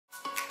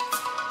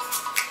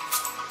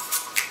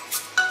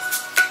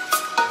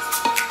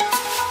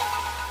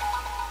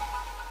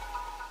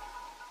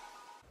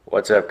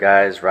What's up,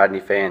 guys?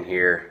 Rodney Fan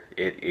here.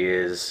 It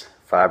is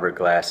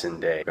fiberglassing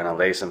day. I'm gonna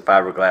lay some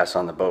fiberglass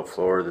on the boat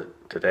floor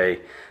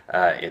today.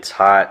 It's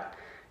hot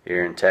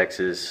here in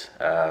Texas,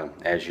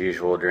 as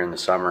usual during the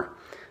summer.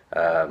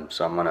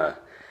 So I'm gonna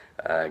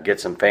get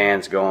some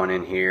fans going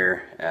in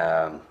here,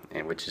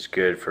 and which is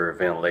good for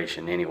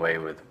ventilation anyway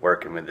with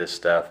working with this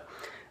stuff.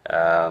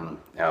 I'll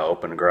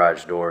open the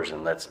garage doors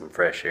and let some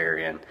fresh air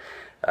in.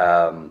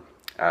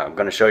 I'm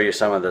going to show you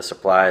some of the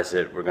supplies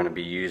that we're going to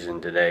be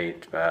using today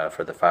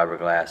for the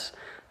fiberglass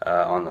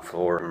on the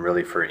floor, and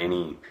really for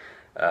any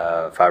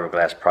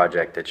fiberglass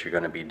project that you're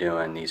going to be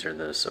doing. These are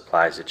the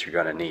supplies that you're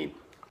going to need.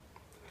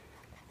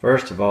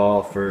 First of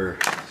all, for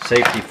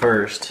safety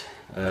first,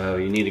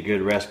 you need a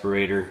good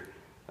respirator.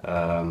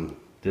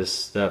 This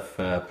stuff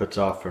puts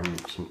off from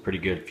some pretty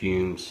good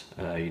fumes.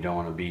 You don't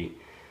want to be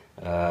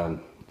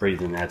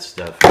breathing that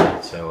stuff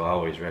in, so I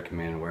always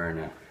recommend wearing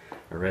a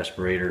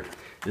respirator.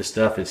 This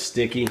stuff is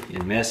sticky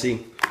and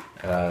messy.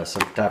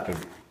 Some type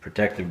of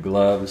protective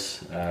gloves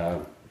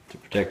to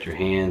protect your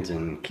hands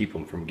and keep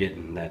them from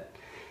getting that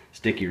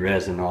sticky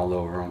resin all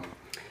over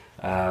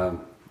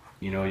them.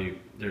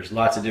 There's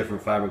lots of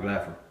different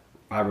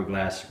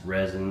fiberglass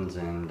resins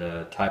and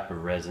type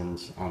of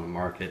resins on the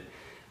market.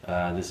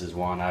 This is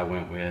one I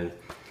went with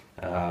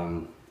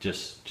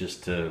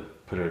just to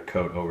put a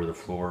coat over the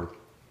floor.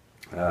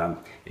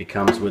 It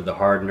comes with the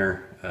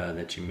hardener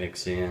that you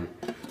mix in.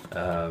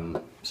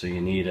 So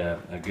you need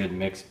a good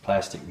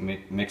plastic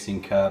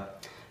mixing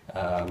cup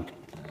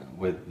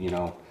with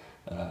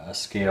a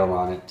scale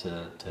on it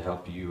to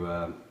help you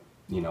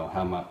know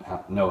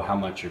how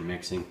much you're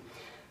mixing.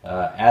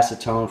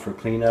 Acetone for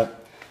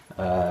cleanup,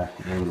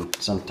 and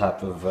some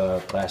type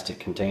of plastic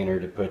container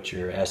to put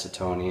your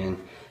acetone in.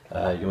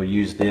 You'll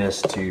use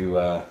this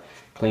to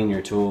clean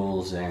your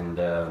tools and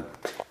the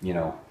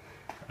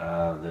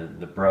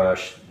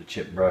brush, the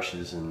chip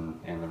brushes,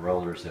 and the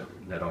rollers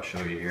that I'll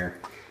show you here.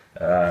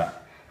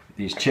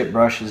 These chip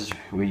brushes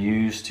we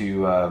use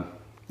to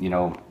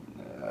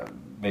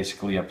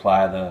basically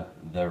apply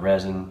the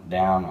resin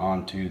down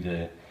onto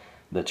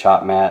the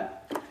chop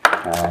mat,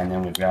 and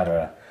then we've got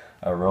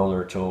a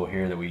roller tool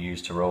here that we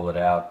use to roll it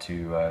out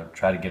to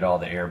try to get all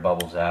the air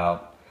bubbles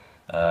out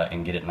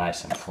and get it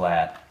nice and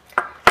flat.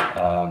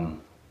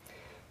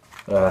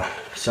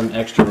 Some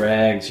extra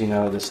rags.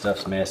 This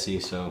stuff's messy,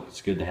 so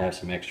it's good to have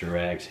some extra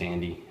rags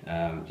handy,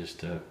 just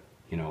to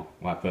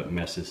wipe up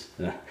messes.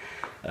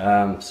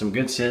 Some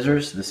good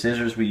scissors. The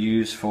scissors we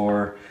use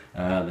for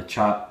the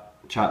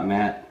chop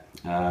mat,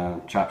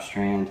 chop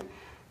strand.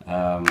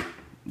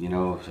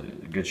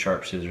 Good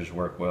sharp scissors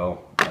work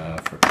well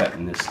for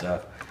cutting this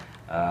stuff,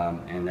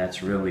 and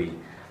that's really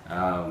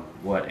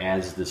what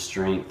adds the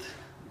strength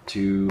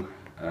to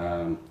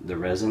the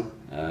resin,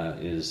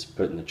 is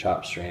putting the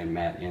chop strand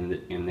mat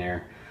in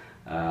there,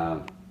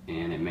 and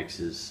it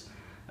mixes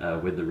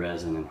with the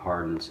resin and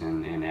hardens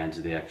and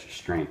adds the extra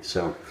strength.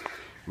 So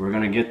we're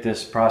going to get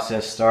this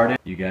process started.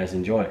 You guys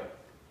enjoy.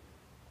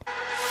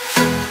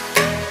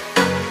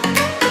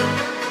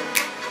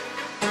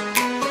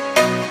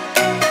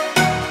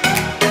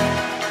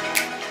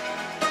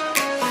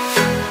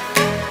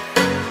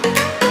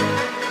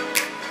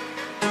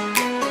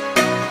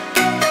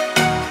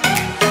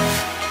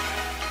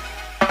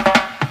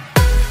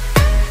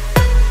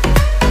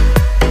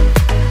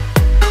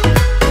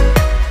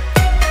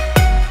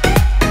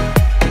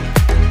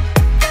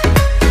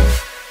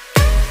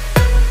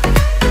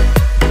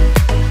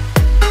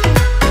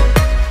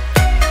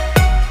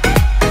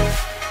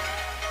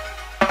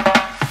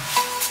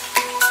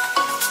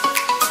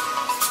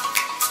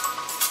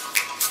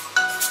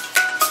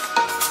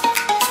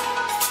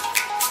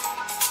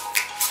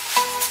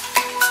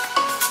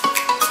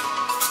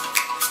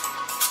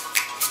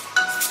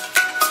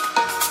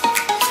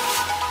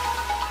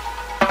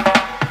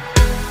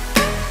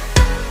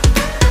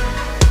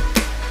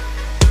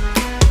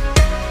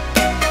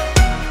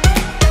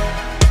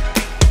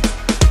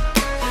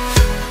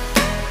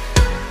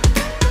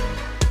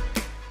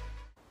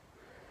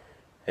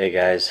 Hey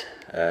guys,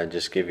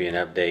 just give you an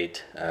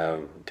update.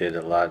 Did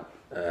a lot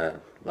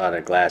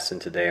of glassing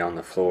today on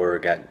the floor.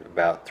 Got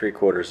about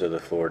 3/4 of the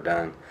floor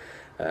done.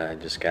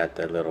 Just got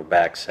the little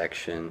back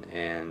section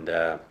and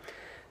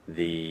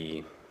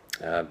the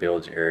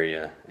bilge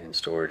area and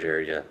storage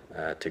area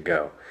to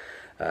go.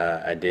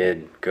 I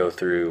did go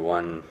through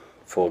 1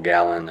 full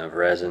gallon of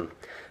resin.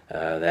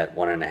 That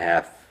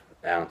 1.5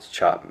 ounce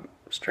chop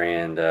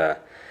strand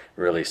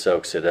really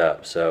soaks it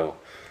up. So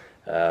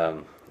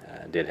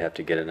I did have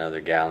to get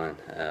another gallon.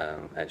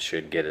 That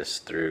should get us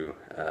through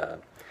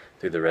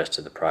the rest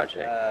of the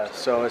project.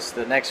 So it's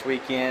the next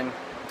weekend.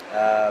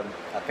 I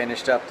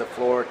finished up the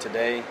floor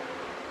today.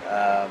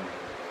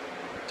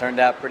 Turned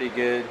out pretty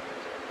good.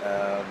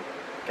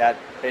 Got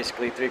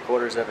basically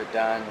 3/4 of it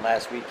done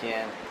last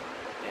weekend,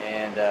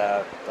 and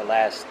the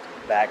last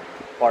back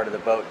part of the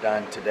boat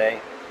done today.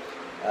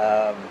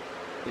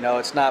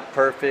 It's not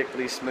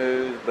perfectly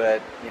smooth,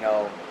 but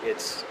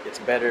it's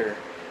better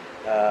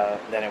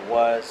than it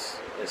was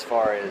as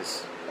far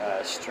as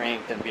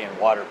strength and being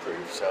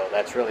waterproof. So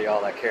that's really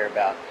all I care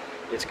about.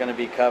 It's going to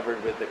be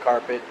covered with the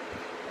carpet,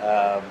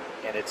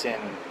 and it's in,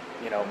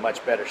 you know,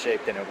 much better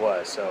shape than it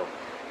was. So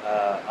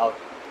I'll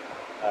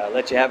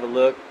let you have a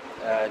look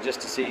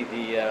just to see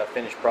the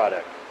finished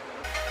product.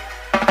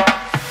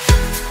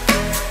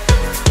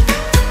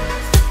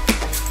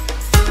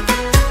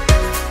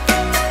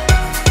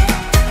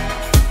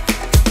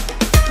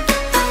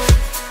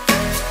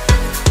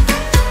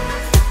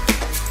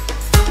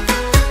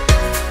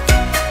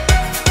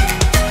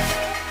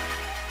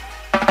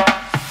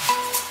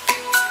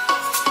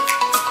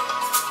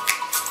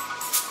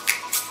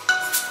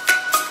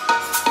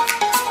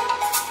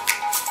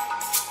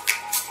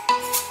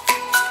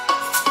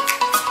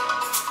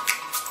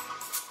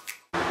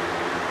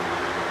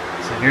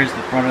 So here's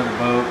the front of the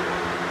boat.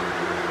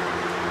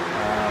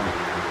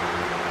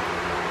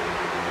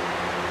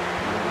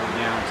 We'll go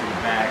down to the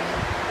back.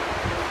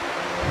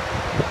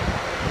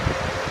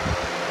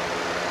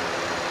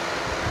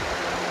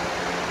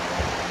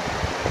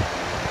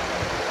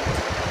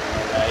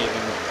 And I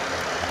even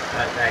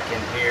got back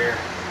in here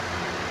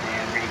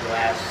and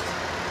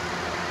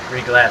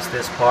reglassed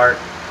this part.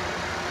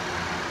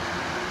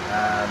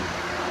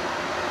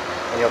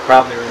 You'll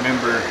probably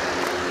remember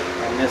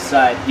on this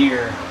side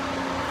here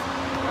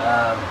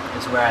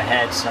is where I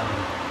had some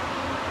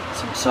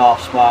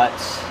soft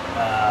spots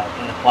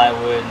in the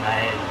plywood, and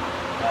I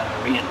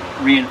had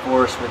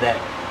reinforced with that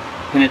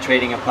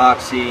penetrating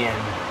epoxy,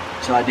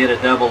 and so I did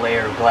a double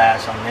layer of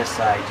glass on this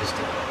side just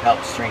to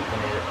help strengthen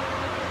it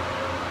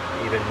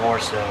even more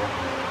so.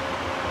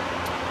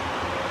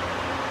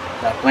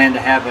 I plan to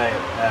have a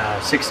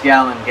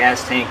 6-gallon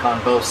gas tank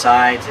on both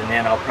sides, and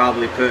then I'll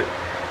probably put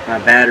my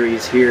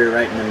batteries here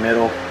right in the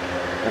middle.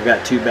 I've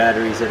got 2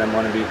 batteries that I'm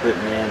going to be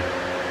putting in,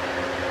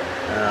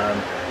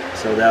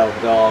 so they'll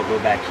all go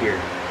back here.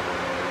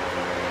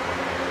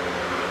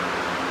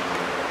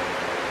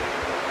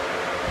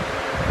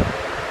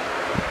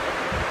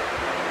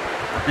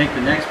 I think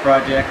the next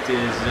project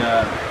is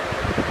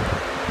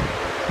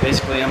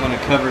basically I'm going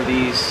to cover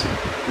these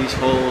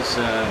holes.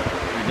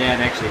 My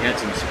dad actually had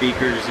some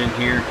speakers in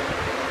here,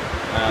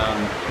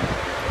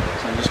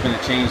 so I'm just going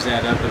to change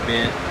that up a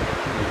bit.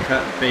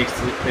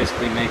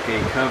 Basically make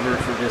a cover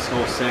for this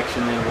whole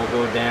section, and we'll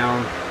go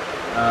down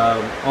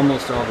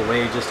almost all the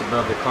way just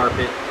above the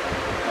carpet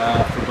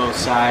for both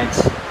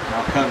sides. And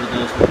I'll cover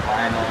those with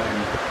vinyl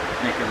and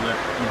make it look,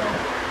 you know,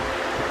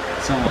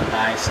 somewhat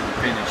nice and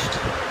finished,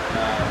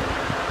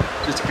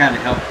 just to kind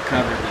of help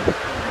cover the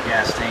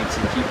gas tanks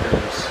and keep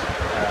those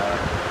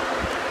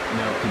you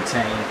know,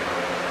 contained.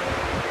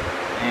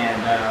 And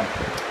I'm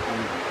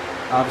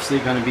obviously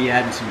going to be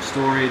adding some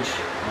storage.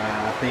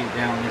 I think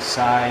down this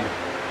side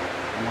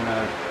I'm going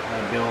to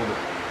build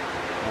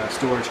a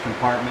storage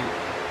compartment,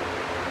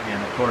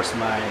 and of course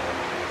my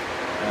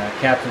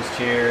captain's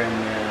chair and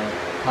the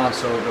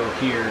console go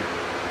here,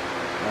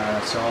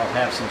 so I'll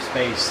have some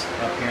space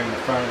up here in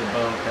the front of the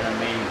boat that I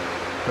may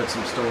put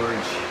some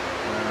storage,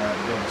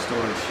 build a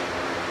storage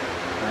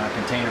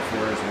container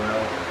for as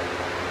well.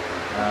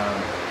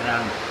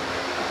 And I'm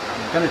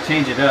going to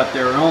change it up.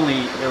 There was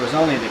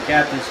only the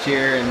captain's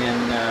chair, and then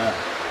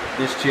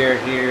this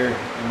chair here,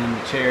 and then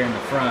the chair in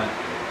the front.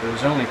 There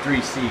was only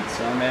 3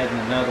 seats, so I'm adding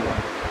another one.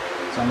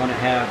 So I'm going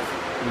to have,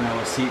 you know,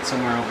 a seat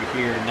somewhere over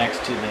here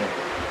next to the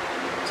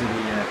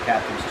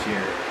captain's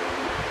chair,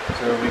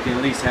 so we can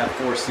at least have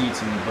 4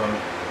 seats in the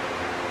boat.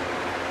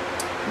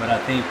 But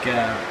I think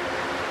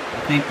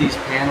these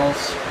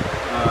panels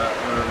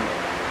are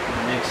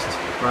the next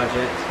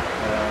project.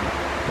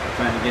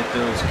 Trying to get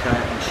those cut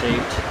and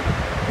shaped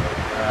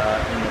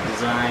in the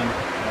design,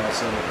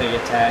 so that they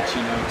attach,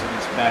 you know, to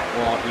this back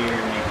wall here,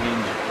 and they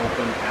hinge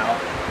open out,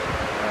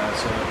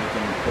 so that we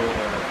can pull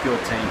the fuel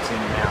tanks in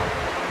and out.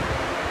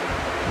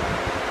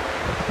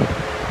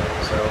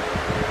 So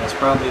that's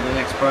probably the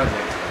next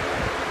project.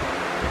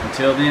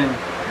 Until then,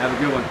 have a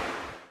good one.